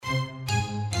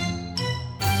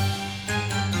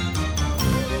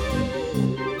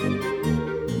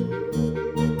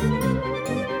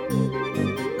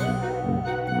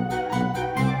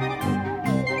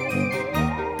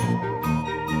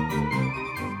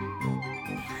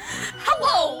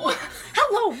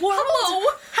world.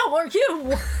 Hello. How are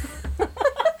you?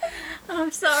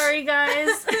 I'm sorry,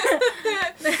 guys.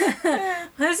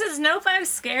 This is Nope, I'm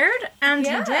Scared, and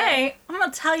today I'm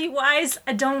gonna tell you why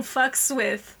I don't fucks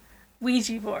with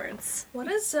Ouija boards. What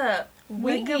is a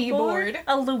Ouija board?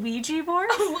 A Luigi board?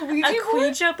 A Luigi a board?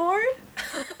 Ouija board?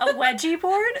 A wedgie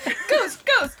board? Ghost.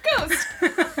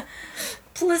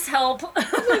 Please help.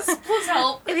 Please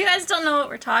help. If you guys don't know what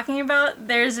we're talking about,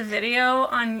 there's a video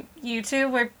on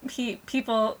YouTube where he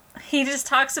just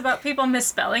talks about people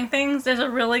misspelling things. There's a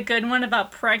really good one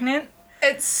about pregnant.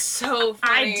 It's so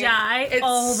funny. I die it's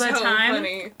all the so time.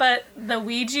 Funny. But the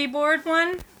Ouija board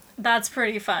one, that's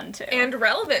pretty fun too. And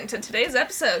relevant to today's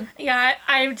episode. Yeah,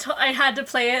 I had to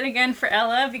play it again for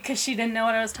Ella because she didn't know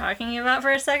what I was talking about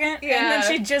for a second. Yeah. And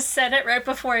then she just said it right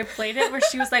before I played it, where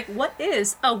she was like, "What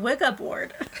is a Ouija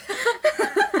board?"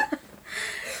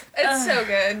 It's so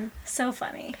good. So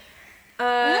funny.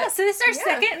 So this is our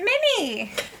second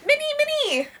mini.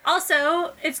 Mini.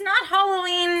 Also, it's not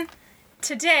Halloween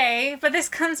today, but this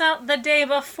comes out the day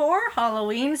before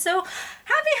Halloween, so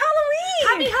happy Halloween!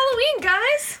 Happy Halloween,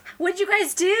 guys! What'd you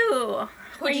guys do?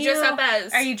 What'd you dress up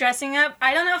as? Are you dressing up?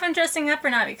 I don't know if I'm dressing up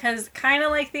or not, because kind of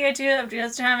like the idea of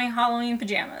just having Halloween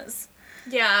pajamas.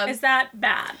 Yeah. Is that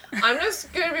bad? I'm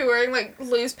just gonna be wearing, like,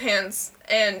 loose pants,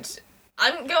 and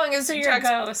I'm going as... So you're a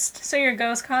ghost. So you're a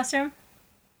ghost costume?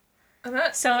 I'm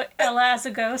not... So Ella has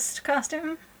a ghost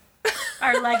costume?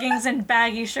 Our leggings and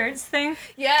baggy shirts thing?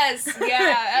 Yes,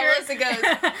 yeah, Ella's a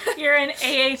ghost. You're an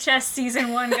AHS Season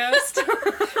 1 ghost.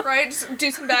 Right, just do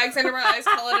some bags under my eyes,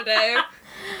 call it a day.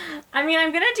 I mean,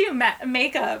 I'm gonna do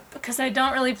makeup, because I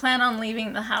don't really plan on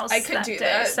leaving the house I could do day.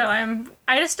 that. So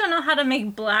I just don't know how to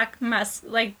make black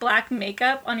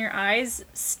makeup on your eyes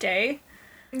stay.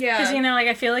 Yeah. Because,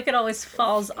 I feel like it always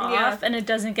falls off, and it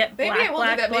doesn't get black, Maybe I will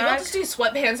black, do that. Maybe black. I'll just do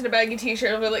sweatpants and a baggy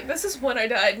t-shirt and be like, this is when I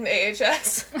died in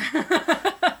AHS.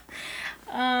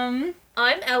 I'm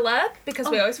Ella, because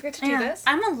we always forget to do this.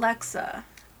 I'm Alexa.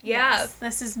 Yeah. Yes,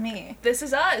 this is me. This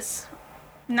is us.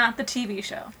 Not the TV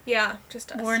show. Yeah,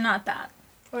 just us. We're not that.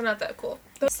 We're not that cool.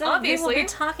 So obviously, we will be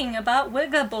talking about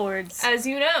Ouija boards. as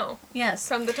you know, yes.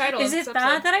 from the title Is of it this bad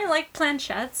episode. that I like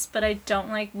planchettes, but I don't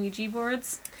like Ouija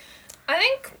boards? I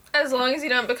think as long as you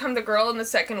don't become the girl in the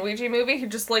second Ouija movie who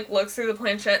just, like, looks through the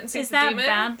planchette and sees Is the that demon.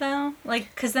 bad, though?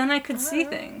 Like, because then I could see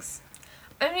things.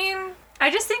 I mean... I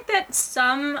just think that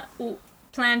some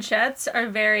planchettes are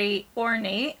very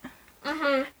ornate.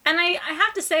 Mm-hmm. And I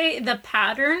have to say, the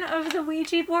pattern of the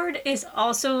Ouija board is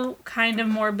also kind of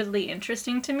morbidly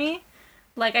interesting to me.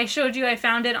 Like, I showed you, I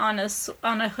found it on a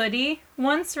hoodie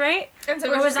once, right? And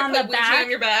so it was on the Ouija back, on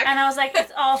your back. and I was like,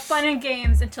 it's all fun and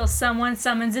games until someone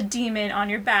summons a demon on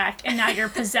your back, and now you're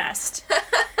possessed.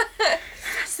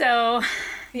 So,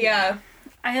 yeah.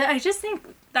 I just think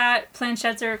that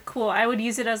planchettes are cool. I would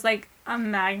use it as, like, a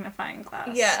magnifying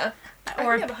glass. Yeah.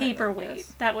 Or I a can get behind paperweight. this.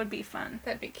 That would be fun.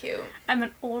 That'd be cute. I'm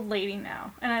an old lady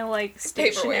now, and I like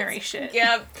stationary Paperweights. shit.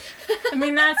 Yeah. I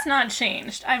mean, that's not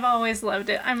changed. I've always loved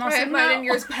it. I'm I also have mine not... and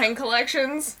yours pen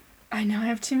collections. I know, I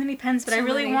have too many pens, but I Too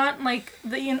really many. want, like,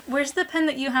 where's the pen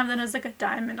that you have that has, like, a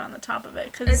diamond on the top of it?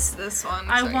 It's Because this one.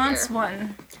 I right want here.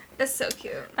 one. It's so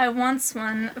cute. I want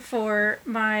one for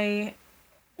my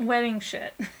wedding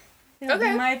shit. It'll be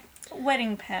Okay. my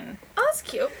wedding pen. Oh, that's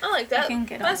cute. I like that. I can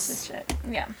get on That's- this shit.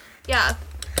 Yeah. Yeah.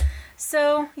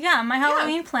 So, yeah, my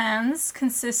Halloween plans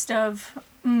consist of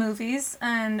movies,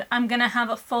 and I'm gonna have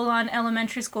a full-on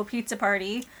elementary school pizza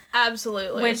party,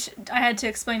 Absolutely. which I had to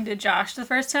explain to Josh the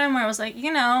first time, where I was like,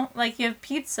 you have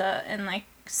pizza and, like,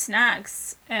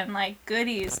 snacks and, like,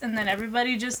 goodies, and then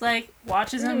everybody just, like,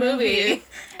 watches a movie.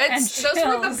 It's those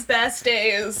were the chills. best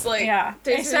days. Like, Yeah, days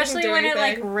we didn't especially do when it,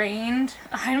 like, anything. rained.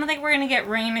 I don't think we're gonna get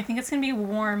rain. I think it's gonna be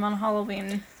warm on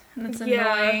Halloween. That's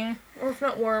Yeah. annoying. Or if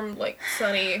not warm, like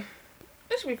sunny.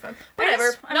 It should be fun. I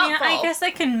Whatever. just- Not fall. I guess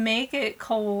I can make it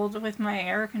cold with my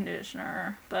air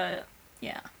conditioner, but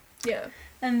yeah. Yeah.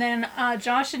 And then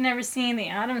Josh had never seen the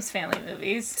Addams Family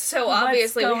movies. So What's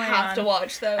obviously we going have on? to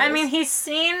watch those. I mean, he's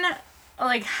seen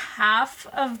like half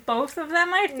of both of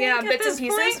them, I think. Yeah, at bits this and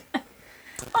pieces. point.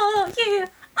 Oh yeah,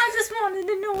 I just wanted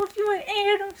to know if you had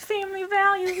Addams Family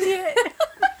Values yet.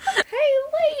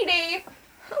 Hey, lady.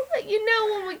 I'll let you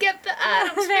know when we get the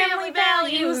Addams Family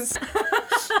values.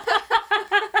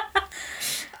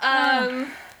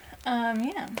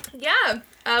 Yeah.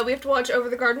 Yeah. We have to watch Over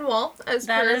the Garden Wall as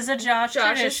That per is a Josh's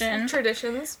Josh's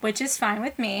traditions, which is fine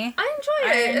with me. I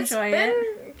enjoy it. enjoy It's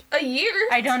been a year.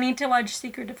 I don't need to watch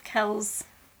Secret of Kells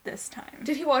this time.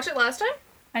 Did he watch it last time?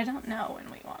 I don't know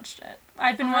when we watched it.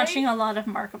 I've been watching a lot of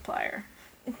Markiplier.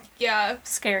 Yeah.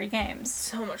 Scary games.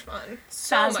 So much fun.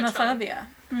 So much fun. Phasmophobia.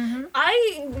 Mm-hmm.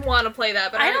 I want to play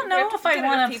that, but I don't know if I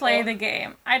want to play the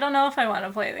game. I don't know if I want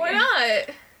to play the game. Why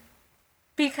not?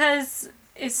 Because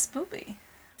it's spooky.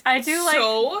 I do like...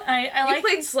 So? I like... You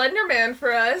played Slender Man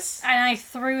for us. And I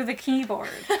threw the keyboard.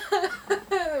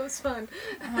 That was fun.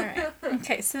 Alright.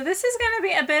 Okay, so this is going to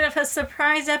be a bit of a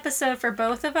surprise episode for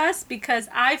both of us because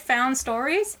I found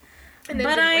stories, and then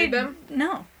but didn't read them?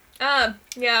 No.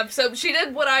 Yeah, so she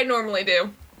did what I normally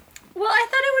do. Well, I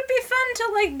thought it would be fun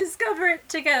to, like, discover it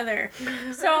together.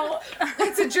 So...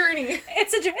 It's a journey.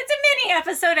 It's a mini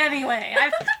episode anyway.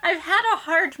 I've had a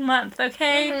hard month,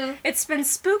 okay? Mm-hmm. It's been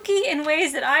spooky in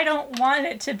ways that I don't want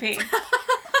it to be.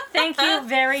 Thank you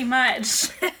very much.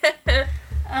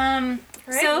 Right,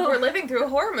 so... We're living through a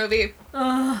horror movie.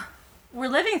 We're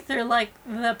living through, like,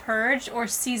 The Purge or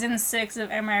Season 6 of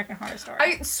American Horror Story.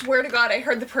 I swear to God, I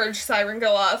heard the Purge siren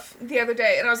go off the other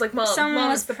day, and I was like, Someone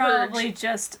was the Purge. probably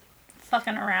just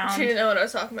fucking around. She didn't know what I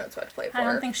was talking about, so I had to play it for her.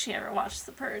 I don't think she ever watched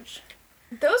The Purge.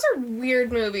 Those are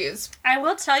weird movies. I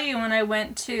will tell you, when I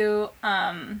went to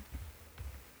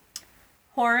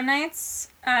Horror Nights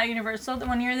at Universal, the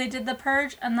one year they did The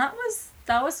Purge, and that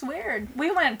was weird.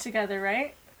 We went together,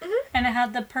 right? Mm-hmm. And it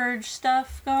had the Purge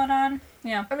stuff going on.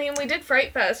 Yeah. I mean, we did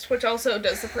Fright Fest, which also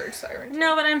does the Purge siren.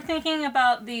 No, but I'm thinking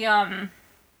about the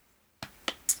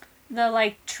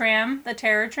like tram, the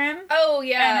terror tram. Oh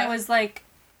yeah. And it was like,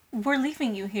 we're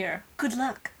leaving you here. Good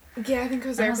luck. Yeah, I think I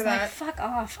was there for that. Like, fuck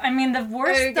off. I mean, the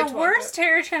worst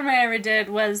terror tram I ever did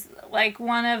was like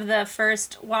one of the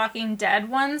first Walking Dead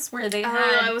ones where they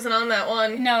had... I wasn't on that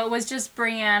one. No, it was just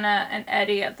Brianna and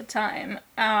Eddie at the time.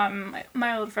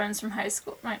 My old friends from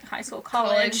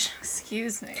college.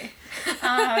 Excuse me.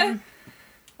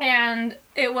 And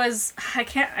it was,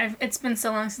 it's been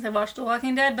so long since I watched The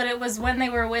Walking Dead, but it was when they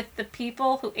were with the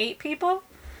people who ate people.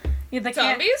 The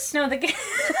Zombies? No,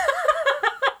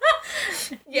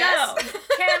 Yes. No,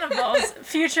 cannibals,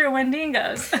 future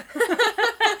Wendigos.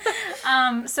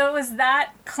 So it was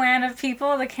that clan of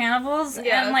people, the cannibals,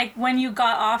 and like when you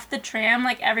got off the tram,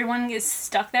 like everyone is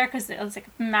stuck there because it was like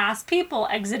mass people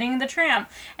exiting the tram,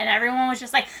 and everyone was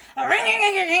just like with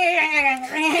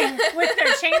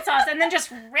their chainsaws, and then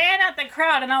just ran at the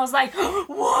crowd, and I was like,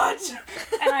 what?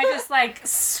 And I just like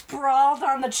sprawled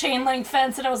on the chain link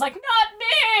fence, and I was like, not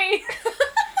me.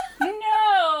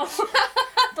 No!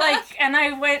 Like, and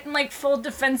I went like full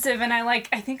defensive, and I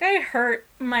think I hurt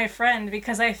my friend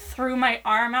because I threw my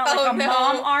arm out like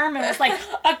mom arm and was like,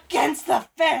 against the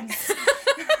fence!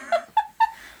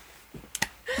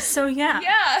 So yeah.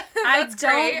 Yeah, I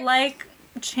don't like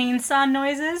chainsaw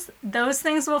noises. Those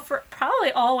things will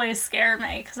probably always scare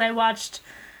me because I watched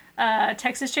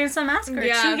Texas Chainsaw Massacre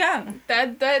too young.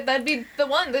 That'd be the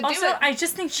one to do it. I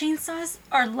just think chainsaws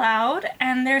are loud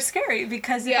and they're scary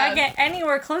because if I get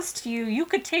anywhere close to you, you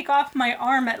could take off my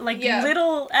arm at like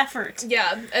little effort.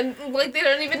 Yeah, and like they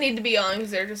don't even need to be on because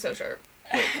they're just so sharp.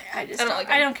 I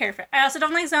don't care for it. I also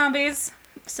don't like zombies,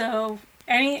 so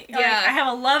I have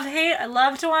a love-hate. I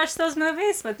love to watch those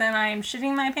movies, but then I'm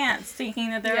shitting my pants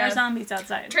thinking that there are zombies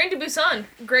outside. Train to Busan,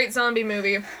 great zombie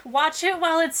movie. Watch it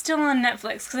while it's still on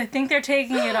Netflix, because I think they're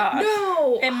taking it off.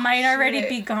 No! It might already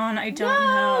be gone, I don't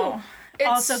know. It's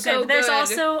also so good. There's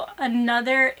also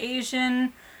another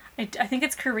Asian, I think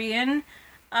it's Korean,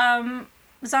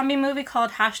 zombie movie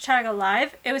called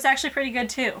 #Alive. It was actually pretty good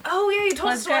too. Oh yeah, you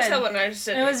told us to watch that one. I just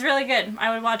didn't. It was really good.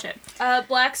 I would watch it.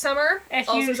 Black Summer,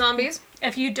 also zombies.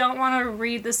 If you don't want to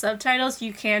read the subtitles,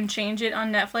 you can change it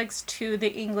on Netflix to the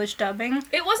English dubbing.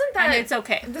 It wasn't that... And it's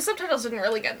okay. The subtitles didn't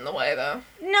really get in the way, though.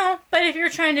 No, but if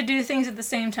you're trying to do things at the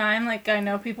same time, like I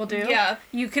know people do,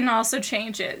 you can also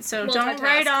change it. So don't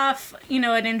write off,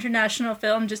 an international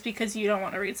film just because you don't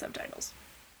want to read subtitles.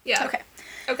 Yeah.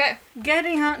 Okay.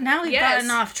 Getting out... Now we've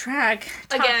gotten off track.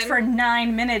 Talked for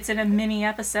 9 minutes in a mini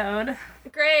episode.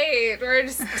 Great.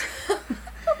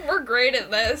 We're great at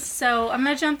this. So I'm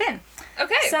going to jump in.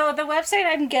 Okay. So the website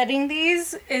I'm getting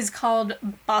these is called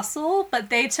Bustle, but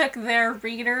they took their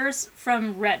readers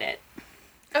from Reddit.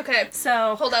 Okay.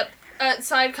 So... Hold up.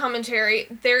 Side commentary.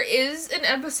 There is an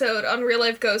episode on Real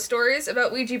Life Ghost Stories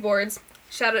about Ouija boards.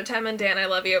 Shout out to Em and Dan, I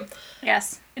love you.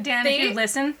 Yes. Dan, if you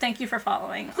listen, thank you for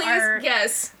following our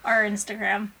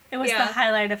Instagram. It was the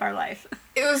highlight of our life.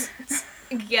 It was...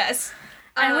 Yes.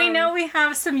 And we know we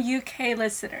have some UK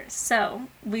listeners, so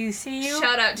we see you.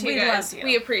 Shout out to you guys.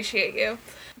 We appreciate you.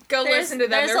 Go listen to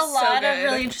them. There's a lot of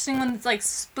really interesting ones, like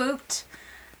Spooked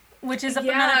which is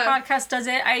Yeah. another podcast does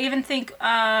it. I even think,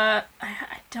 I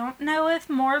don't know if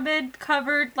Morbid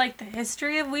covered, like, the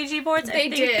history of Ouija boards. I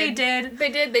think they did. They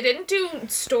did. They didn't do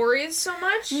stories so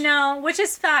much. No, which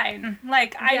is fine.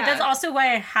 Like, Yeah. that's also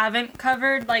why I haven't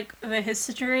covered, like, the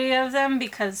history of them,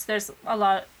 because there's a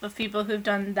lot of people who've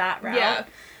done that route. Yeah.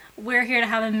 We're here to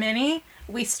have a mini.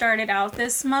 We started out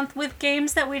this month with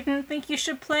games that we didn't think you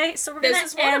should play, so we're gonna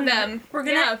This is one of them. We're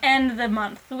gonna end the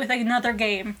month with another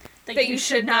game that you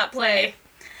should not play.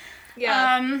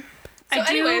 Yeah. So I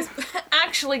do. anyways,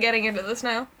 actually getting into this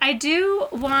now. I do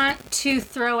want to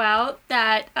throw out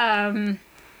that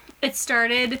it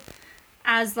started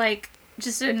as like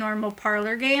just a normal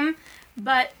parlor game,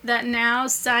 but that now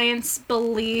science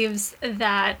believes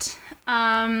that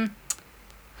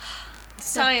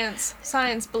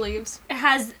Science believes.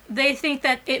 they think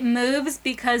that it moves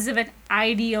because of an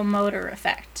ideomotor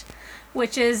effect,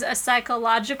 which is a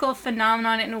psychological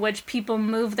phenomenon in which people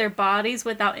move their bodies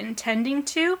without intending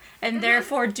to, and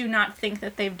therefore do not think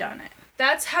that they've done it.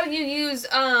 That's how you use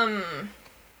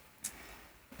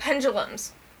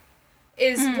pendulums.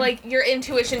 Is like your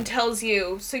intuition tells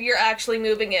you, so you're actually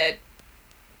moving it.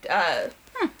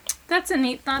 That's a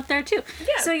neat thought there, too.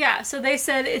 Yeah. So they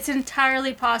said it's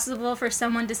entirely possible for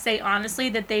someone to say honestly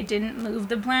that they didn't move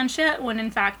the planchette when in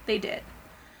fact they did.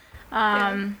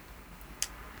 Either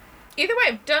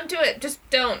way, don't do it. Just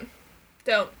don't.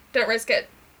 Don't risk it.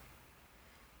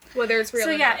 Whether it's real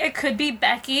or not. It could be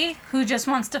Becky who just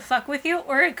wants to fuck with you,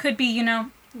 or it could be,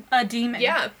 a demon.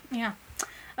 Yeah. Yeah.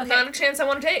 Okay. Not a chance I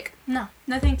want to take. No,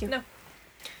 thank you. No.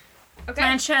 Okay.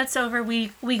 Planchettes over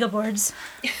Ouija boards.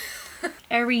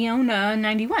 Ariona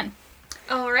 91.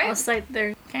 All right. I'll cite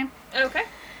there. Okay. Okay.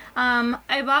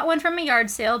 I bought one from a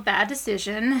yard sale. Bad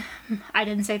decision. I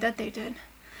didn't say that they did.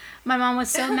 My mom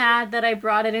was so mad that I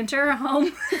brought it into her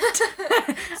home.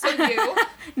 So you.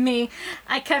 Me.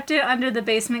 I kept it under the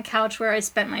basement couch where I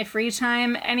spent my free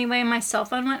time. Anyway, my cell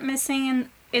phone went missing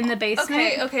in the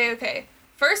basement. Okay.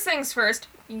 First things first,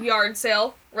 yard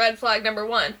sale, red flag number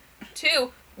 1.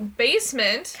 2,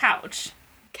 basement. Couch.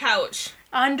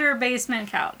 Under basement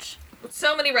couch.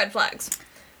 So many red flags.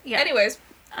 Yeah. Anyways.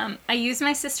 I used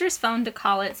my sister's phone to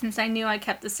call it since I knew I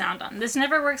kept the sound on. This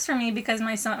never works for me because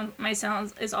my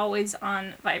sound is always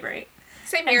on vibrate.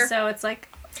 Same here. And so it's like,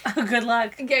 good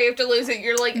luck. Yeah, you have to lose it.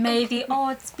 You're like... May the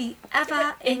odds be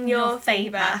ever in your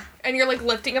favor. And you're like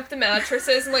lifting up the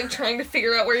mattresses and like trying to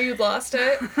figure out where you lost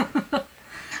it.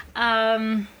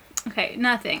 Okay,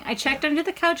 nothing. I checked under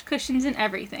the couch cushions and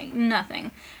everything.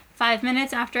 Nothing. 5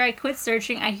 minutes after I quit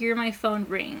searching, I hear my phone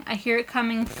ring. I hear it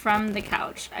coming from the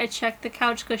couch. I check the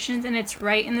couch cushions and it's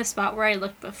right in the spot where I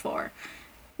looked before.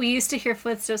 We used to hear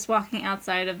footsteps walking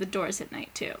outside of the doors at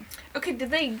night too. Okay, did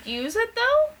they use it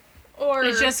though? Or...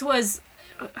 It just was...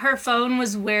 Her phone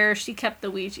was where she kept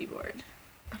the Ouija board.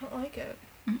 I don't like it.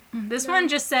 This one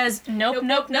just says, nope.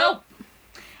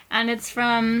 And it's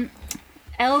from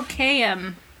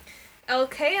LKM.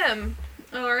 LKM.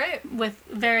 Alright. With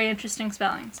very interesting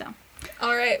spelling, so.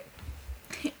 Alright.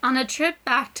 On a trip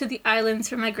back to the islands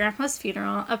for my grandpa's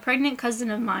funeral, a pregnant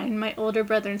cousin of mine, my older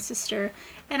brother and sister,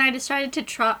 and I decided to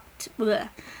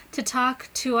talk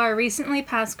to our recently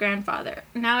passed grandfather.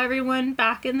 Now everyone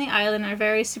back in the island are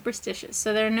very superstitious,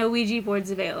 so there are no Ouija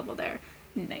boards available there.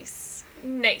 Nice.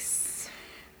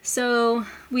 So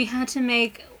we had to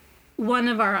make one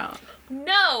of our own.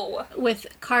 No! With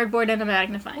cardboard and a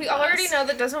magnifying glass. We already know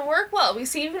that doesn't work well. We've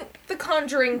seen The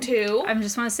Conjuring 2. I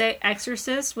just want to say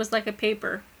Exorcist was like a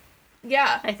paper.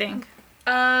 Yeah. I think.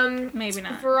 Maybe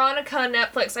not. Veronica on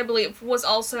Netflix, I believe, was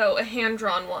also a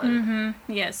hand-drawn one.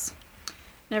 Mm-hmm. Yes.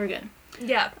 Never good.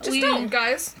 Yeah. Just don't,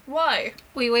 guys. Why?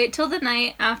 We wait till the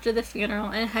night after the funeral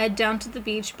and head down to the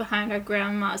beach behind our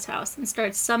grandma's house and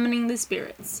start summoning the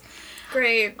spirits.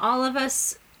 Great. All of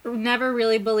us never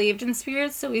really believed in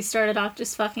spirits, so we started off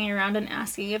just fucking around and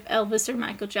asking if Elvis or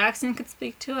Michael Jackson could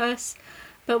speak to us.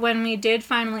 But when we did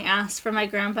finally ask for my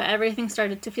grandpa, everything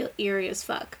started to feel eerie as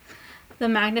fuck. The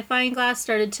magnifying glass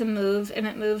started to move, and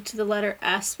it moved to the letter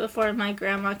S before my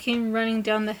grandma came running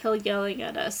down the hill yelling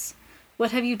at us.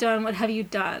 What have you done? What have you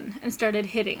done? And started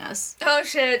hitting us. Oh,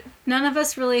 shit. None of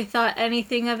us really thought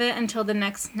anything of it until the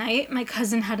next night. My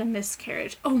cousin had a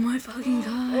miscarriage. Oh my fucking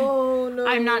god. Oh, no.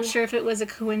 I'm not sure if it was a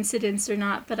coincidence or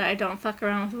not, but I don't fuck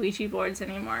around with Ouija boards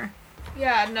anymore.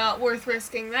 Yeah, not worth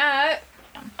risking that.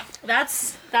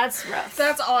 That's rough.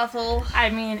 That's awful. I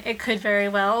mean, it could very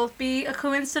well be a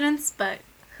coincidence, but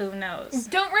who knows?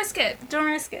 Don't risk it. Don't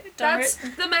risk it. That's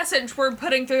the message we're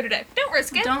putting through today. Don't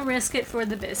risk it. Don't risk it for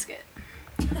the biscuit.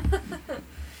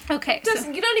 Okay.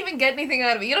 You don't even get anything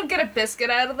out of it. You don't get a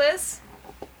biscuit out of this.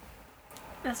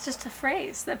 That's just a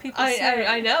phrase that people say.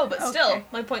 I know, but still, Okay.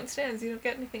 my point stands. You don't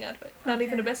get anything out of it. Not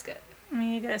even a biscuit. I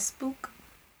mean, you get a spook.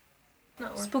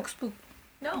 Not worth Spook, spook.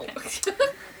 it. No. Okay.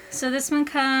 So this one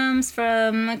comes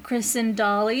from Chris and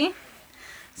Dolly.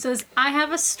 Says, I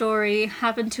have a story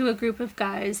happened to a group of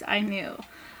guys I knew.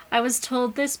 I was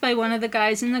told this by one of the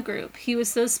guys in the group. He was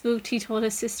so spooked he told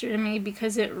his sister to me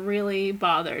because it really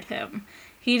bothered him.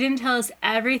 He didn't tell us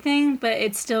everything, but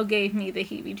it still gave me the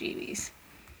heebie-jeebies.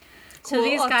 So Cool,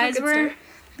 these that's a good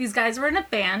these guys were in a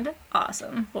band.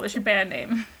 Awesome. What was your band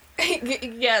name?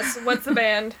 Yes, what's the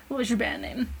band? What was your band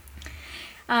name?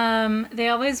 They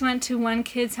always went to one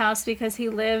kid's house because he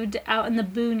lived out in the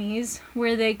boonies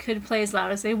where they could play as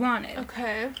loud as they wanted.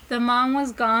 Okay. The mom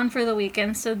was gone for the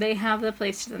weekend, so they have the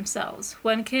place to themselves.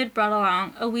 One kid brought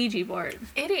along a Ouija board.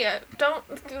 Idiot. Don't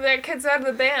that kid's out of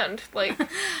the band. Like,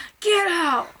 Get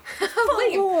out!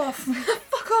 leave. Off!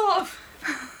 Fuck off.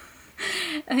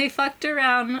 They fucked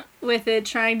around with it,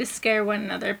 trying to scare one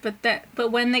another,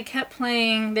 but when they kept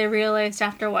playing, they realized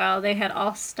after a while they had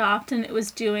all stopped and it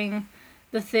was doing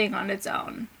the thing on its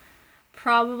own.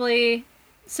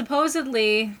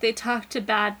 Supposedly, they talked to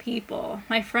bad people.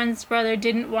 My friend's brother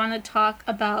didn't want to talk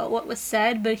about what was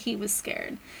said, but he was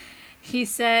scared. He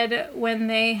said when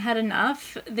they had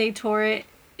enough, they tore it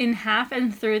in half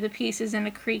and threw the pieces in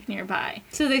a creek nearby.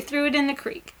 So they threw it in the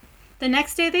creek. The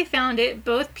next day they found it,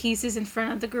 both pieces in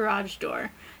front of the garage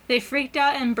door. They freaked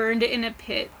out and burned it in a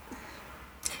pit.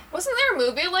 Wasn't there a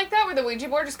movie like that where the Ouija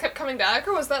board just kept coming back,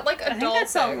 or was that like a I doll think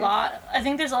that's thing? a lot. I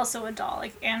think there's also a doll,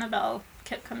 like Annabelle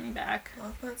kept coming back.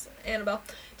 Well, that's Annabelle.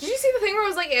 Did you see the thing where it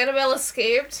was like Annabelle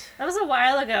escaped? That was a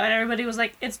while ago, and everybody was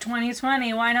like, it's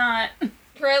 2020, why not?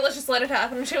 Right, let's just let it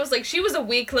happen. And she was like, she was a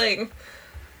weakling.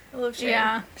 I love Shane.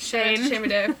 Yeah, Shane. Shame a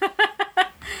day.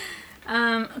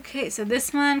 Okay, so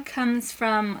this one comes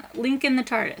from Lincoln the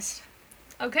TARDIS.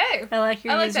 Okay. I like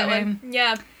your I like that username. one.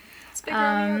 Yeah. It's big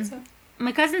around the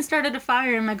My cousin started a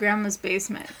fire in my grandma's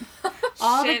basement.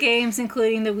 All the Shit. games,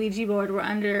 including the Ouija board, were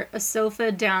under a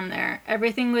sofa down there.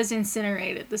 Everything was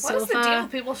incinerated. The What is sofa... the deal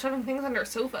with people shoving things under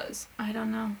sofas? I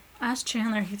don't know. Ask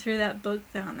Chandler. He threw that book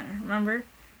down there. Remember?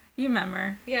 You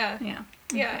remember. Yeah. Yeah.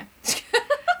 Yeah.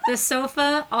 The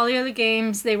sofa, all the other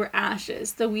games, they were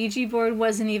ashes. The Ouija board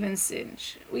wasn't even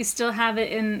singed. We still have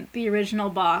it in the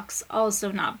original box,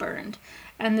 also not burned.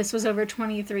 And this was over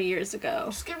 23 years ago.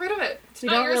 Just get rid of it. It's We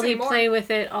not don't yours really anymore. play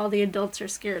with it. All the adults are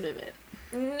scared of it.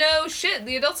 No shit.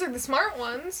 The adults are the smart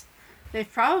ones. They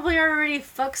probably already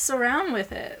fucks around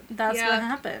with it. That's Yeah. what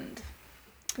happened.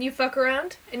 You fuck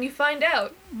around and you find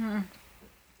out.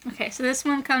 Okay, so this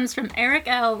one comes from Eric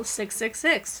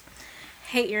L666.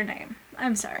 Hate your name.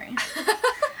 I'm sorry.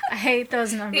 I hate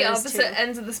those numbers The opposite too.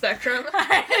 ends of the spectrum.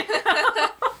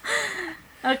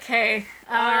 Okay.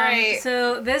 Alright.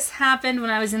 So this happened when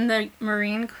I was in the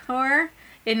Marine Corps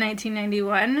in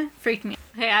 1991. Freaked me.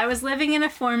 Okay, I was living in a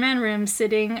 4-man room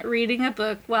sitting, reading a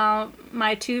book while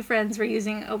my two friends were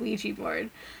using a Ouija board.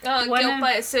 One Guilt of-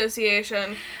 by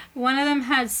association. One of them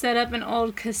had set up an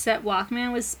old cassette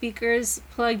Walkman with speakers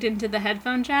plugged into the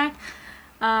headphone jack.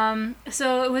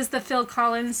 So it was the Phil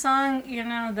Collins song, you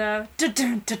know, the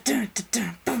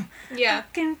boom. Yeah.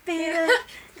 Can feel it.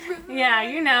 Yeah,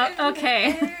 you know.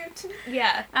 Okay.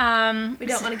 Yeah. We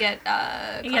don't want to get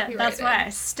copyrighted. Yeah, that's why I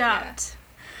stopped.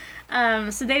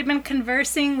 So they'd been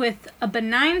conversing with a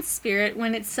benign spirit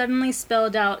when it suddenly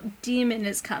spelled out "demon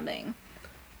is coming."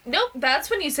 Nope,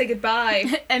 that's when you say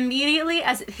goodbye. Immediately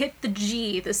as it hit the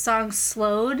G, the song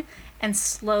slowed and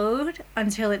slowed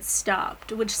until it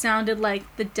stopped, which sounded like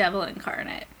the devil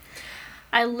incarnate.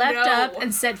 I leapt No. up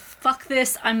and said, "Fuck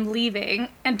this, I'm leaving,"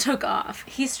 and took off.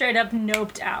 He straight up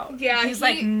noped out. Yeah, He's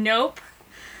like, "Nope."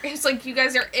 It's like, you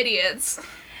guys are idiots.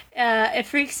 It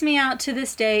freaks me out to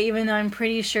this day, even though I'm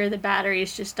pretty sure the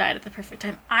batteries just died at the perfect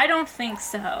time. I don't think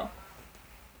so.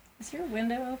 Is your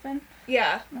window open?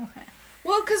 Yeah. Okay.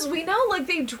 Well, because we know, like,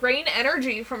 they drain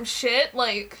energy from shit,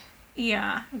 like...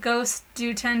 Yeah, ghosts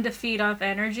do tend to feed off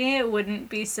energy. It wouldn't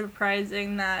be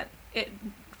surprising that it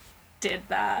did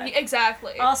that.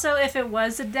 Exactly. Also, if it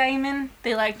was a demon,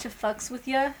 they like to fucks with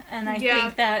you, and I Yeah.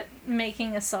 think that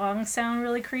making a song sound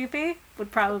really creepy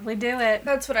would probably do it.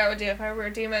 That's what I would do if I were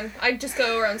a demon. I'd just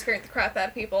go around scaring the crap out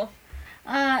of people.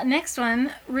 Next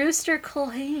one, Rooster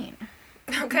Culhane.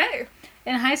 Okay.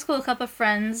 In high school, a couple of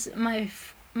friends,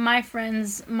 my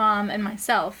friend's mom and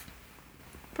myself,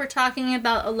 were talking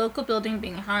about a local building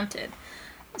being haunted.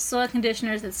 Soil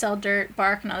conditioners that sell dirt,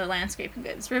 bark, and other landscaping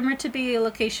goods, rumored to be a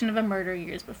location of a murder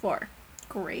years before.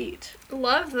 Great.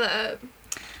 Love that.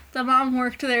 The mom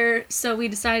worked there, so we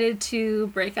decided to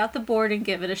break out the board and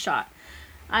give it a shot.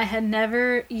 I had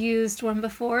never used one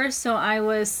before, so I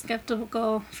was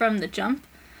skeptical from the jump.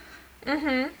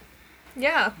 Mm-hmm.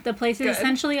 Yeah. The place is Good.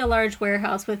 essentially a large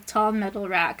warehouse with tall metal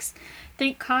racks.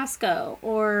 Think Costco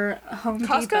or Home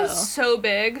Depot. Costco's so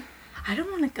big. I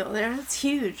don't want to go there. That's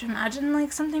huge. Imagine,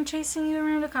 like, something chasing you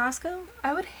around a Costco.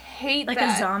 I would hate Like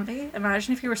that. a zombie.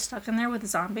 Imagine if you were stuck in there with a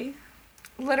zombie.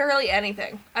 Literally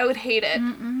anything. I would hate it.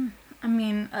 I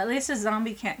mean, at least a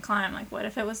zombie can't climb. Like, what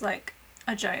if it was, like,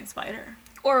 a giant spider?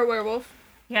 Or a werewolf.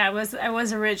 Yeah, I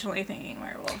was originally thinking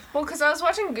werewolf. Well, because I was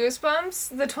watching Goosebumps,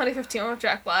 the 2015 one with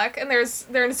Jack Black, and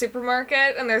they're in a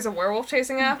supermarket, and there's a werewolf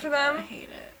chasing after I them. hate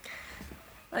it.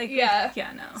 Like, Yeah.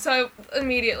 Yeah, no. So I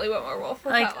immediately went werewolf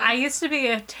with Like, that one. I used to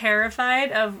be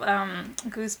terrified of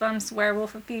Goosebumps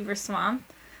Werewolf of Fever Swamp.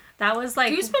 That was,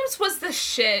 like... Goosebumps was the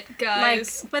shit,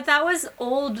 guys. But that was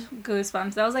old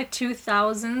Goosebumps. That was, like,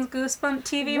 2000s Goosebump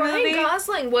TV Ryan movie.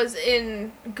 Gosling was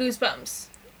in Goosebumps.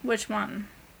 Which one?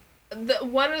 The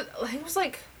one, I think it was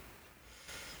like...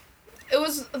 It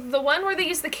was the one where they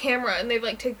use the camera and they,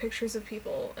 like, take pictures of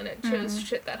people and it shows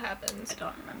shit that happens. I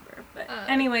don't remember. But Uh,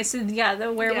 anyway, so yeah,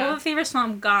 the Werewolf yeah. of Fever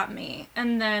Swamp got me.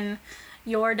 And then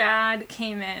your dad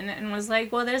came in and was like,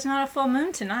 well, there's not a full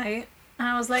moon tonight. And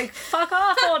I was like, fuck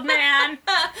off, old man.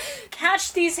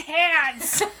 Catch these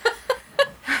hands.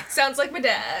 Sounds like my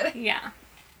dad. Yeah.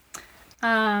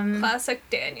 Classic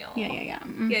Daniel.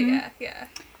 Yeah. Yeah.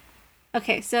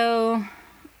 Okay, so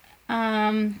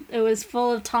it was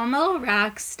full of tall metal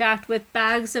racks stacked with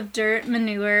bags of dirt,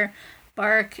 manure,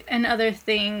 bark, and other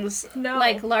things No.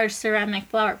 like large ceramic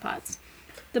flower pots.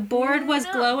 The board was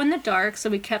No. glow in the dark, so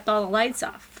we kept all the lights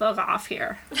off. Fuck off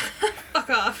here. Fuck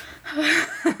off.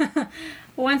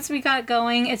 Once we got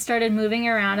going, it started moving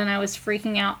around and I was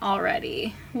freaking out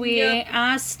already. We Yep.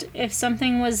 asked if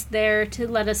something was there to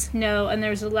let us know, and there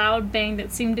was a loud bang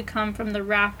that seemed to come from the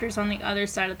rafters on the other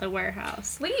side of the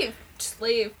warehouse. Leave. Just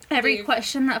leave. Every Leave.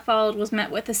 question that followed was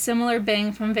met with a similar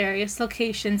bang from various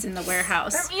locations in the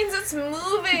warehouse. That means it's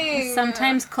moving.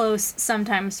 Sometimes close,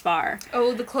 sometimes far.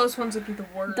 Oh, the close ones would be the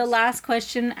worst. The last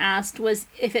question asked was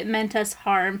if it meant us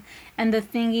harm, and the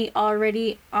thingy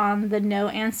already on the no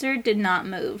answer did not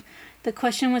move. The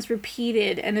question was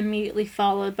repeated and immediately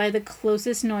followed by the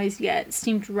closest noise yet,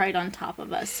 seemed right on top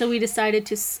of us. So we decided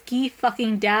to ski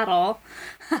fucking daddle.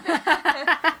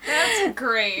 That's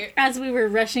great. As we were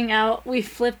rushing out, we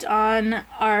flipped on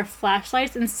our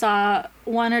flashlights and saw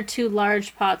one or two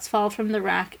large pots fall from the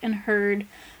rack and heard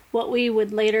what we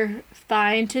would later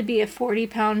find to be a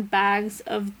 40-pound bags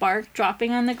of bark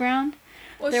dropping on the ground.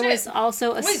 Well, There shit. was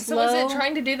also a Wait, slow... so was it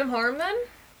trying to do them harm then?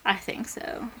 I think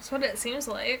so. That's what it seems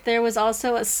like. There was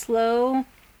also a slow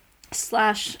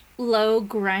 / low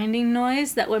grinding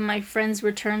noise that when my friends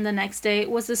returned the next day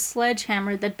was a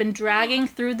sledgehammer that'd been dragging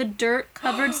through the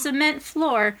dirt-covered cement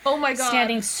floor, Oh my god.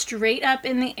 standing straight up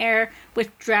in the air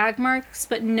with drag marks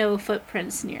but no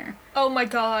footprints near. Oh my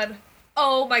god.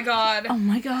 Oh my god. Oh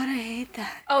my god, I hate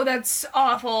that. Oh, that's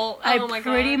awful. Oh I my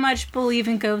pretty god. much believe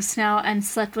in ghosts now and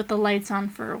slept with the lights on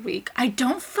for a week. I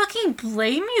don't fucking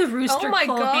blame you, Rooster Oh my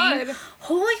Cole. god.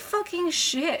 Holy fucking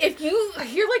shit. If you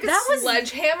hear like a That was-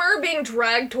 sledgehammer being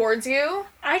dragged towards you,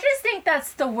 I just think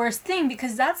that's the worst thing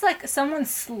because that's like someone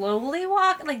slowly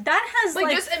walk. Like that has like,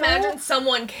 like just imagine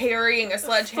someone carrying a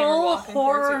sledgehammer full walking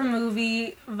horror towards you.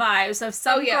 movie vibes of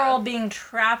some Oh, yeah. girl being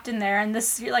trapped in there, and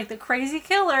this like the crazy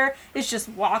killer is just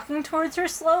walking towards her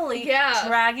slowly, Yeah.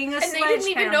 dragging a And they didn't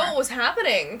even know sledgehammer. what was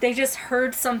happening. They just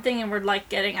heard something and were like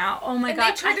getting out. Oh my And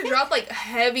god! they tried I to think- drop like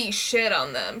heavy shit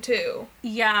on them too.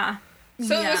 Yeah.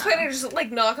 So it was Yeah. kind of just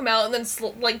like knock them out and then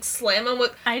slam them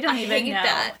with. I don't even hate know.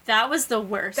 that. That was the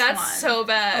worst That's one. so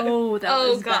bad. Oh, that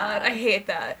oh was god, bad. I hate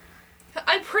that.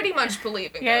 I pretty much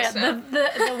believe in Yeah, ghosts the, now.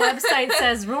 the website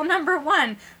says rule number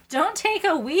 1: don't take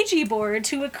a Ouija board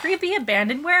to a creepy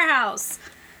abandoned warehouse.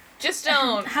 Just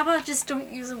don't. How about just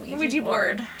don't use a Ouija, Ouija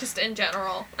board? board, just in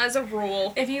general, as a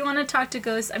rule. If you want to talk to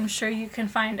ghosts, I'm sure you can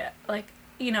find like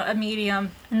a medium,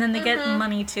 and then they get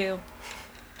money too.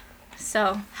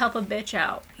 So help a bitch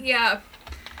out. Yeah,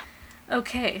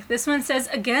 Okay, this one says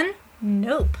again,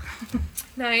 nope.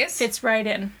 nice. Fits right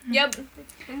in. Yep.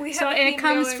 We So have a and it theme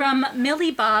comes going. from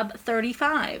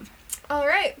MillyBob35. All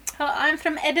right. Oh, I'm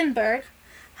from Edinburgh.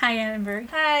 Hi, Edinburgh.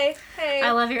 Hi. Hey.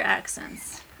 I love your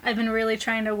accents. I've been really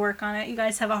trying to work on it. You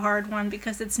guys have a hard one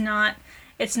because it's not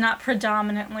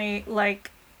predominantly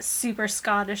like super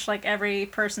Scottish like every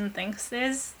person thinks it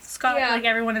is. Yeah. Like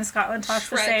everyone in Scotland talks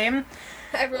the Shrek. same.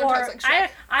 Everyone Or talks like Shrek.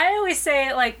 I always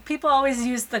say like people always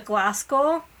use the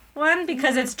Glasgow one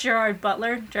because it's Gerard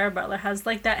Butler. Gerard Butler has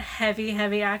like that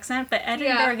heavy accent, but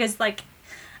Edinburgh is like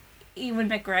Ewan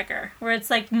McGregor, where it's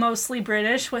like mostly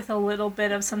British with a little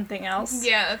bit of something else.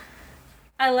 Yeah.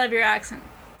 I love your accent.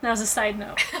 That was a side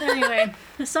note. Anyway,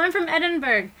 so I'm from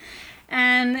Edinburgh,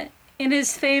 and it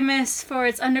is famous for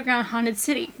its underground haunted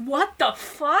city. What the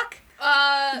fuck?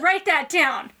 Write that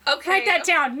down. Okay. Write that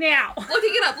down now.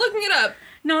 Looking it up.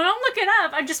 No, don't look it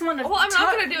up. I just want to I'm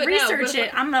not gonna do it now, research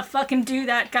it. I'm gonna fucking do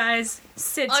that, guys.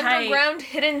 Sit tight. Underground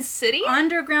hidden city?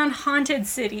 Underground haunted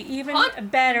city. Even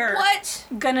better. What?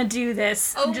 Gonna do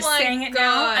this. Oh I'm just my saying it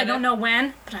now. I God. don't know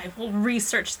when, but I will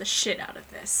research the shit out of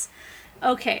this.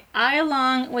 Okay, I,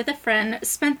 along with a friend,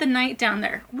 spent the night down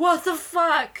there. What the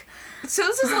fuck? So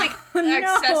this is like No.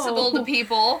 accessible to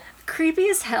people. Creepy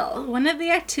as hell. One of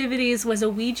the activities was a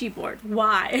Ouija board.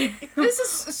 Why? This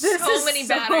is so many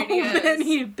bad ideas.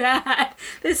 Many bad.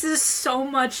 This is so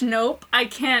much nope. I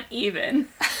can't even.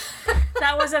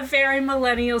 That was a very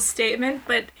millennial statement,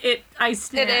 but I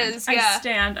stand. It is, I yeah.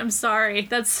 stand. I'm sorry.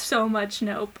 That's so much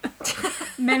nope.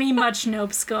 Many much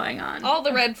nopes going on. All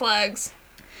the red flags.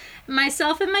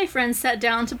 Myself and my friends sat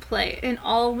down to play, and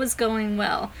all was going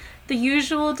well. The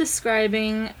usual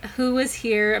describing who was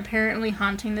here, apparently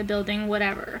haunting the building,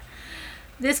 whatever.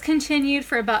 This continued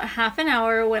for about half an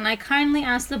hour when I kindly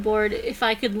asked the board if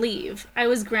I could leave. I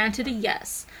was granted a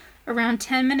yes. Around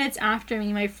 10 minutes after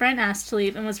me, my friend asked to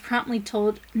leave and was promptly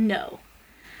told no.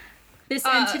 This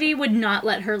entity would not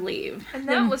let her leave. And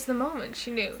that was the moment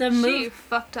she knew. She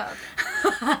fucked up.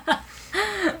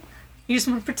 You just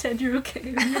want to pretend you're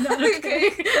okay when you're not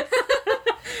okay.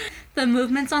 The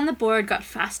movements on the board got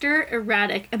faster,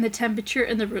 erratic, and the temperature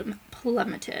in the room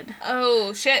plummeted.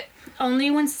 Oh, shit.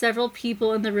 Only when several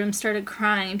people in the room started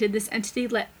crying did this entity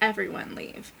let everyone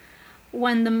leave.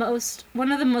 One of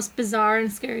the most bizarre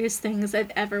and scariest things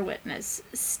I've ever witnessed.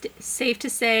 Safe to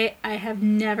say, I have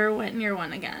never went near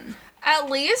one again. At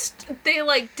least they,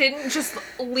 didn't just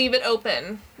leave it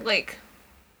open.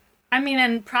 I mean,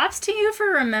 and props to you for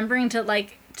remembering to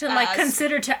Ask.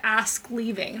 consider to ask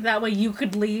leaving. That way you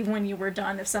could leave when you were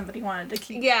done if somebody wanted to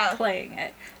keep playing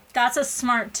it. That's a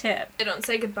smart tip. They don't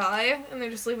say goodbye, and they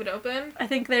just leave it open. I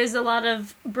think there's a lot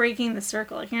of breaking the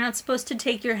circle. Like, you're not supposed to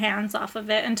take your hands off of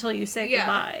it until you say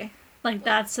goodbye.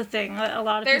 That's the thing. A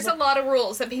lot of There's a lot of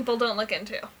rules that people don't look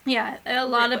into. Yeah, a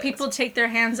lot of people take their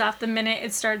hands off the minute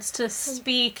it starts to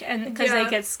speak, and because they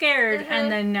get scared,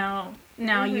 and then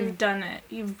now you've done it.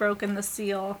 You've broken the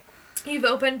seal. You've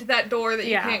opened that door that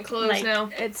you can't close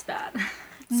now. It's bad.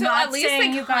 So Not at least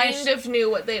saying they you guys kind of knew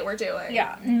what they were doing.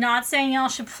 Yeah, not saying y'all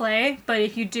should play, but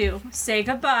if you do, say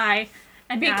goodbye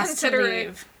and Be ask considerate. to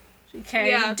leave. Okay?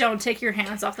 Yeah. Don't take your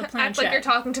hands off the Act planchette. like you're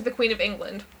talking to the Queen of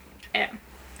England. Yeah.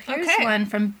 Here's Okay. one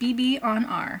from BB on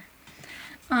R.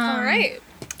 All right.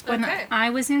 When Okay. I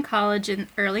was in college in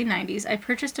early 90s, I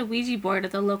purchased a Ouija board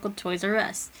at the local Toys R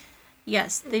Us.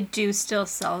 Yes, they do still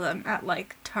sell them at,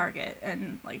 Target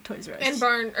and, Toys R Us. And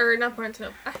not Barnes &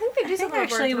 Noble. I think they do sell them at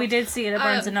Actually, Barnes & we Noble. did see it at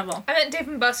Barnes & Noble. I meant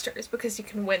Dave & Buster's because you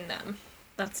can win them.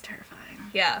 That's terrifying.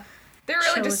 Yeah. They're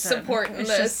really just supporting it's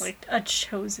this. Just a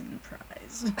chosen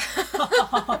prize.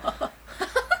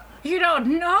 You don't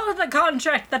know the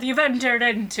contract that you've entered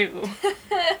into.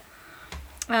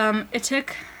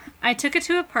 I took it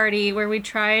to a party where we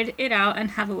tried it out and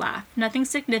had a laugh. Nothing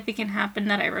significant happened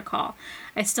that I recall.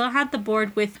 I still had the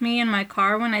board with me in my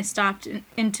car when I stopped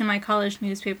into my college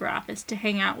newspaper office to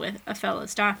hang out with a fellow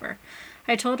staffer.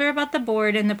 I told her about the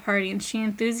board and the party, and she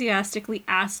enthusiastically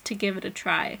asked to give it a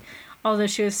try, although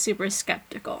she was super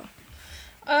skeptical.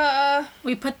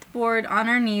 We put the board on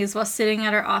our knees while sitting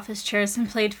at our office chairs and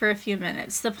played for a few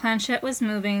minutes. The planchette was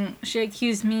moving. She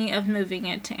accused me of moving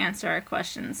it to answer our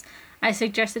questions. I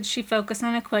suggested she focus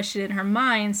on a question in her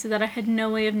mind so that I had no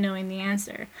way of knowing the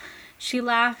answer. She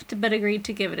laughed but agreed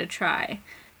to give it a try.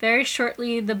 Very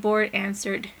shortly, the board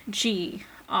answered G-R-E-E-N.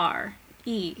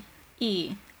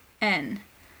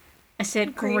 I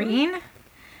said, green?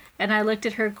 And I looked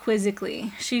at her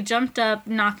quizzically. She jumped up,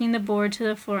 knocking the board to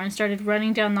the floor, and started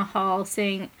running down the hall,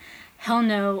 saying, hell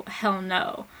no, hell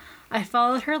no. I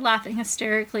followed her, laughing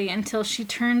hysterically, until she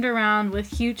turned around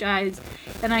with huge eyes,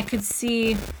 and I could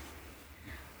see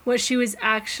that she was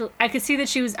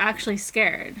actually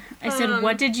scared. I said,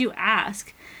 what did you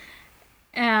ask?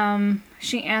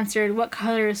 She answered, what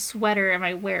color sweater am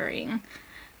I wearing?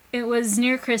 It was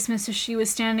near Christmas, so she was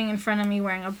standing in front of me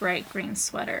wearing a bright green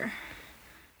sweater.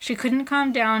 She couldn't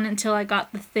calm down until I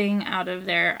got the thing out of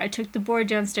there. I took the board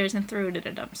downstairs and threw it in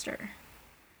a dumpster.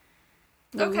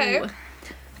 Okay. Ooh.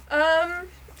 I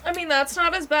mean, that's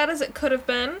not as bad as it could have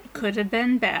been. Could have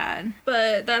been bad.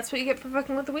 But that's what you get for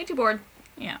fucking with the Ouija board.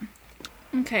 Yeah.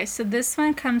 Okay, so this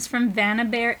one comes from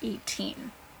Vanabear18.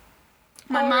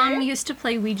 My Alright. mom used to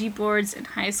play Ouija boards in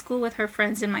high school with her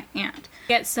friends and my aunt.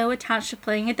 Get so attached to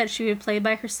playing it that she would play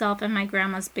by herself in my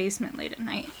grandma's basement late at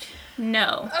night.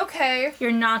 No. Okay.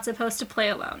 You're not supposed to play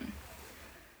alone.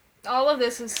 All of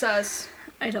this is sus.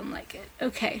 I don't like it.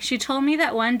 Okay. She told me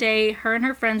that one day her and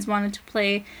her friends wanted to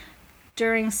play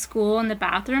during school in the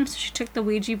bathroom, so she took the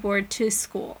Ouija board to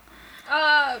school.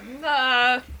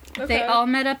 Okay. They all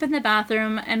met up in the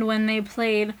bathroom, and when they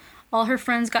played, all her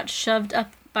friends got shoved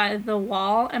up by the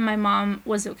wall, and my mom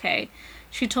was okay.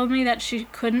 She told me that she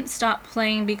couldn't stop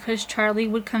playing because Charlie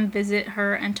would come visit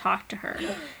her and talk to her.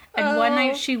 And one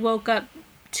night she woke up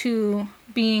to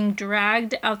being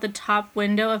dragged out the top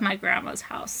window of my grandma's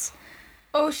house.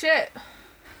 Oh, shit.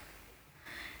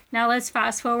 Now let's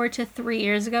fast forward to 3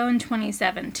 years ago in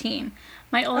 2017.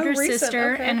 My older recent,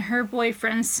 sister okay. and her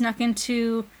boyfriend snuck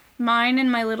into mine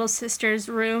and my little sister's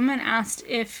room and asked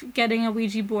if getting a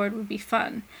Ouija board would be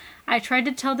fun. I tried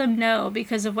to tell them no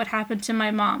because of what happened to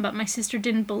my mom, but my sister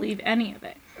didn't believe any of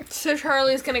it. So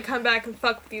Charlie's gonna come back and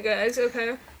fuck with you guys,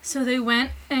 okay? So they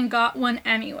went and got one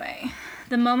anyway.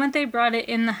 The moment they brought it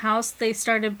in the house, they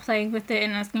started playing with it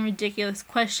and asking ridiculous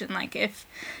questions like if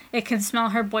it can smell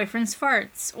her boyfriend's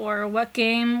farts or what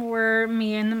game were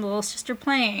me and the little sister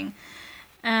playing.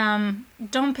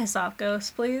 Don't piss off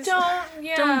Ghost, please.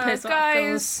 Don't piss off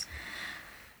Ghost.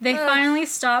 They finally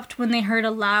stopped when they heard a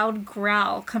loud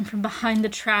growl come from behind the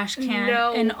trash can,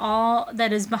 No. and all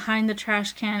that is behind the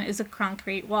trash can is a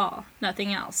concrete wall,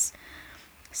 nothing else.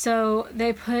 So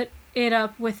they put it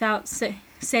up without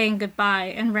saying goodbye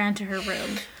and ran to her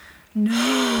room.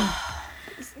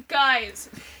 Guys.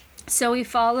 So we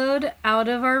followed out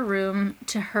of our room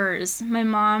to hers. My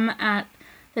mom at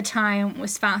the time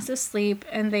was fast asleep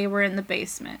and they were in the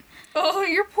basement. Oh,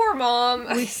 your poor mom.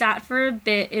 We sat for a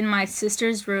bit in my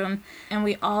sister's room and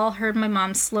we all heard my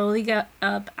mom slowly get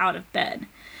up out of bed.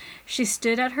 She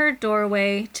stood at her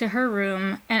doorway to her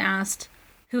room and asked,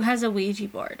 "Who has a Ouija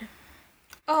board?"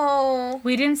 Oh.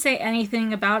 We didn't say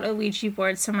anything about a Ouija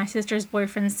board, so my sister's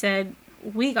boyfriend said,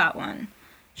 "We got one."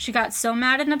 She got so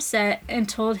mad and upset and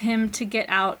told him to get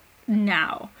out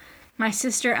now. My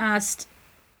sister asked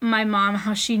my mom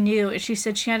how she knew, and she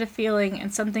said she had a feeling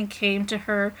and something came to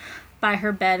her by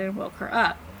her bed and woke her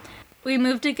up. We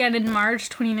moved again in March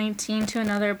 2019 to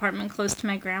another apartment close to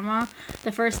my grandma.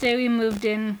 The first day we moved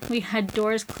in, we had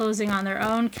doors closing on their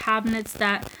own, cabinets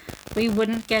that we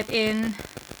wouldn't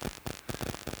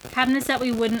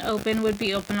open would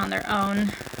be open on their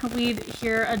own. We'd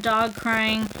hear a dog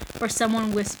crying or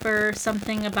someone whisper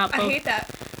something about both. I hate that.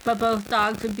 But both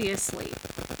dogs would be asleep.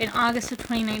 In August of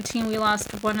 2019, we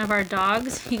lost one of our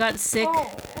dogs. He got sick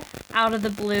out of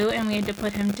the blue, and we had to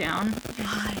put him down.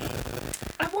 Why?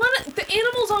 The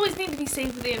animals always need to be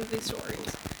safe at the end of these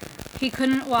stories. He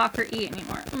couldn't walk or eat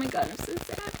anymore. Oh my god, I'm so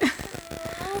sad.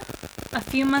 A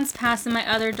few months passed, and my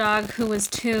other dog, who was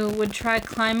 2, would try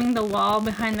climbing the wall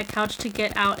behind the couch to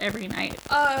get out every night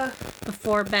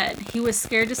before bed. He was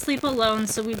scared to sleep alone,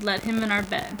 so we'd let him in our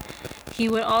bed. He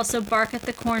would also bark at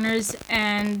the corners,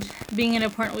 and being an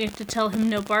apartment, we have to tell him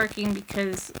no barking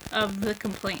because of the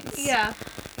complaints. Yeah.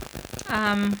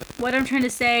 What I'm trying to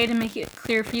say to make it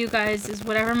clear for you guys is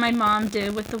whatever my mom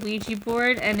did with the Ouija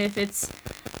board, and if its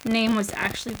name was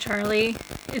actually Charlie,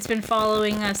 it's been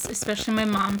following us, especially my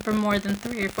mom, for more than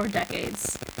 3 or 4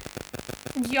 decades.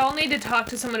 Y'all need to talk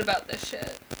to someone about this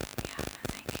shit.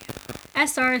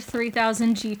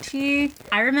 SR3000 GT.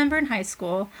 I remember in high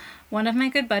school, one of my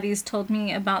good buddies told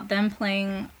me about them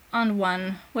playing on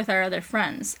one with our other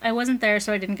friends. I wasn't there,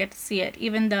 so I didn't get to see it,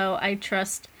 even though I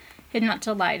trust him not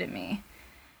to lie to me.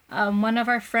 One of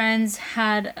our friends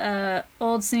had a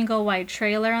old single wide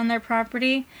trailer on their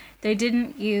property. They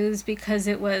didn't use because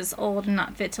it was old and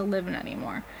not fit to live in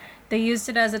anymore. They used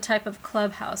it as a type of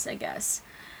clubhouse, I guess.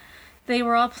 They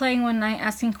were all playing one night,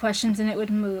 asking questions, and it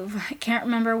would move. I can't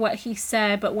remember what he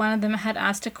said, but one of them had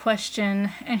asked a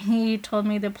question, and he told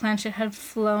me the planchette had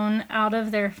flown out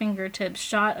of their fingertips,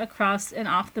 shot across and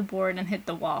off the board, and hit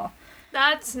the wall.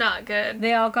 That's not good.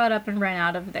 They all got up and ran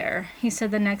out of there. He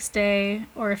said the next day,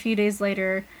 or a few days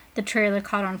later, the trailer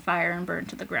caught on fire and burned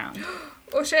to the ground.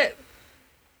 Oh shit.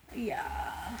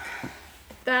 Yeah.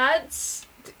 That's...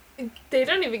 They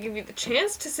don't even give you the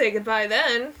chance to say goodbye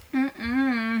then.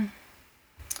 Mm-mm.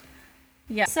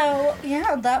 Yeah. So,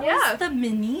 yeah, that was the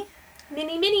mini.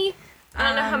 Mini. I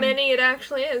don't know how many it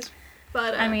actually is.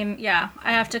 But I mean, yeah,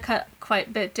 I have to cut quite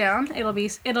a bit down. It'll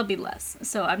be less,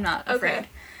 so I'm not afraid.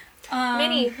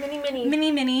 Mini.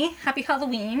 Mini. Happy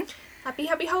Halloween. Happy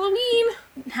Halloween!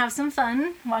 Have some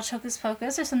fun. Watch Hocus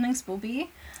Pocus or something spoopy.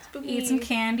 Spooky. Eat some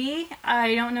candy.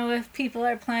 I don't know if people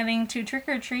are planning to trick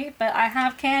or treat, but I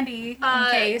have candy in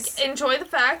case. Enjoy the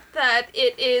fact that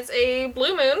it is a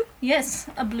blue moon. Yes,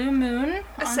 a blue moon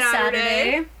on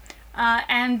Saturday.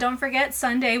 And don't forget,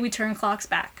 Sunday we turn clocks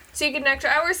back. So you get an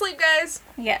extra hour sleep, guys.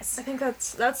 Yes. I think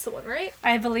that's the one, right?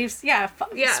 I believe, yeah.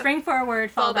 Spring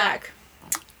forward, fall back.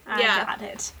 I Yeah. got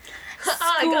it.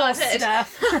 I got it.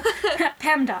 Stuff.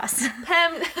 PEMDAS.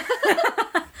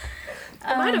 The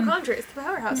mitochondria is the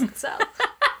powerhouse of the cell.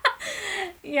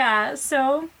 Yeah,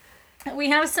 so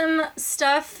we have some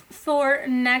stuff for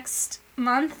next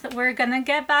month. We're gonna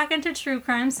get back into true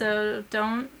crime, so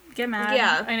don't get mad.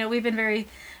 Yeah. I know we've been very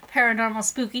paranormal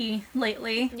spooky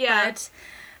lately. Yeah. But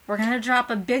we're gonna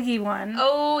drop a biggie one.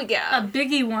 Oh, yeah. A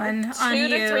biggie one on you.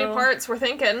 2 to 3 parts, we're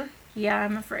thinking. Yeah,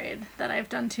 I'm afraid that I've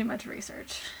done too much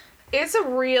research. It's a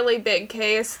really big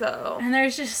case, though. And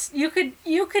there's just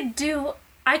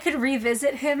I could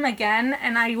revisit him again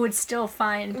and I would still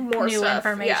find More new stuff,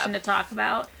 information yeah. to talk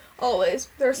about. Always.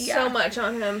 There's Yeah. so much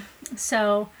on him.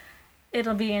 So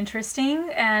it'll be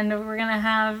interesting, and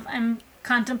I'm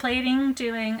contemplating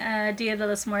doing a Dia de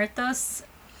los Muertos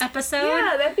episode.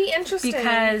 Yeah, that'd be interesting.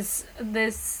 Because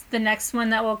the next one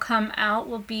that will come out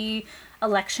will be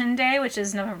Election Day, which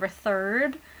is November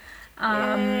 3rd.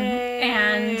 Yay.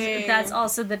 And that's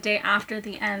also the day after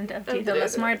the end of Dia de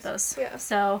los Muertos. Yeah.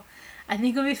 So I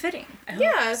think it'll be fitting. I hope.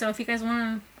 Yeah. So if you guys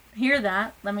want to hear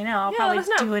that, let me know. I'll Yeah, probably let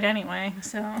us know. do it anyway.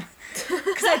 So,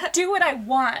 because I do what I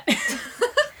want.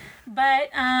 But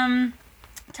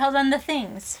tell them the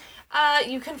things.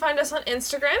 You can find us on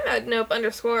Instagram at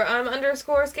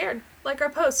nope_I'm_scared. Like our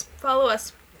posts. Follow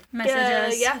us. Message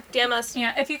us. Yeah, DM us.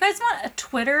 Yeah. If you guys want a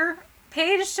Twitter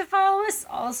page to follow us,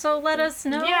 also let us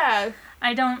know. Yeah.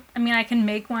 I can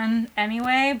make one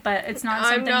anyway, but it's not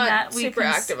I'm something not that we super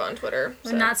active on Twitter.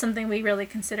 So. Not something we really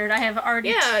considered. I have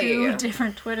already two Yeah.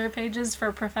 different Twitter pages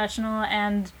for professional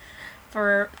and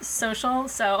for social,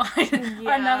 so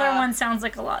another one sounds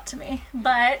like a lot to me.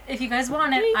 But if you guys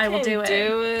want it, I will do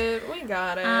it. We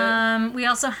got it. We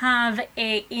also have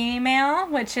a email,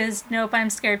 which is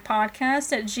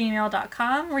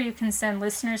nopeimscaredpodcast@gmail.com, where you can send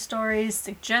listener stories,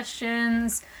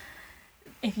 suggestions.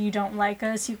 If you don't like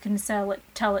us, you can tell it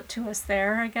to us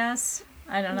there, I guess.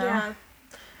 I don't know. Yeah.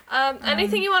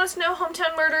 Anything you want us to know?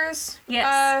 Hometown murders?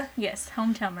 Yes. Yes,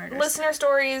 hometown murders. Listener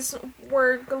stories.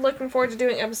 We're looking forward to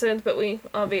doing episodes, but we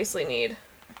obviously need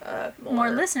more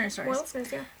listener stories. More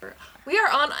listeners, yeah. We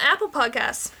are on Apple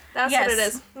Podcasts. That's Yes. what it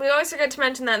is. We always forget to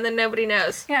mention that, and then nobody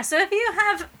knows. Yeah, so if you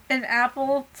have an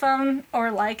Apple phone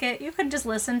or like it, you could just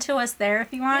listen to us there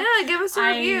if you want. Yeah, give us a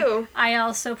review. I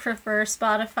also prefer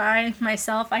Spotify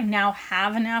myself. I now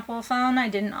have an Apple phone. I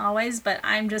didn't always, but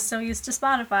I'm just so used to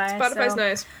Spotify. Spotify's so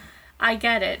nice. I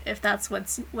get it if that's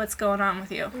what's going on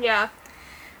with you. Yeah.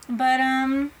 But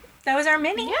that was our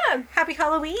mini. Yeah. Happy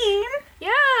Halloween. Yeah.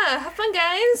 Have fun,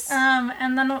 guys.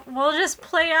 And then we'll just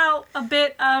play out a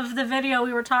bit of the video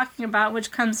we were talking about, which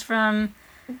comes from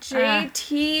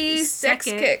JT Sex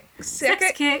Kick.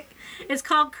 Sex Kick. It's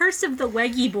called Curse of the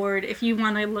Ouija Board if you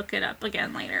want to look it up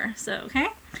again later. So, okay?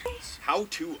 How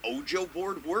to Ouija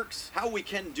board works, how we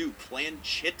can do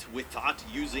planchette without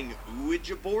using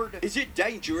Ouija board. Is it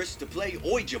dangerous to play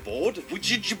Ouija board?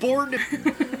 Ouija board?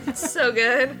 So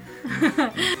good.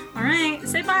 All right.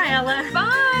 Say bye, Ella.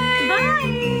 Bye.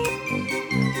 Bye.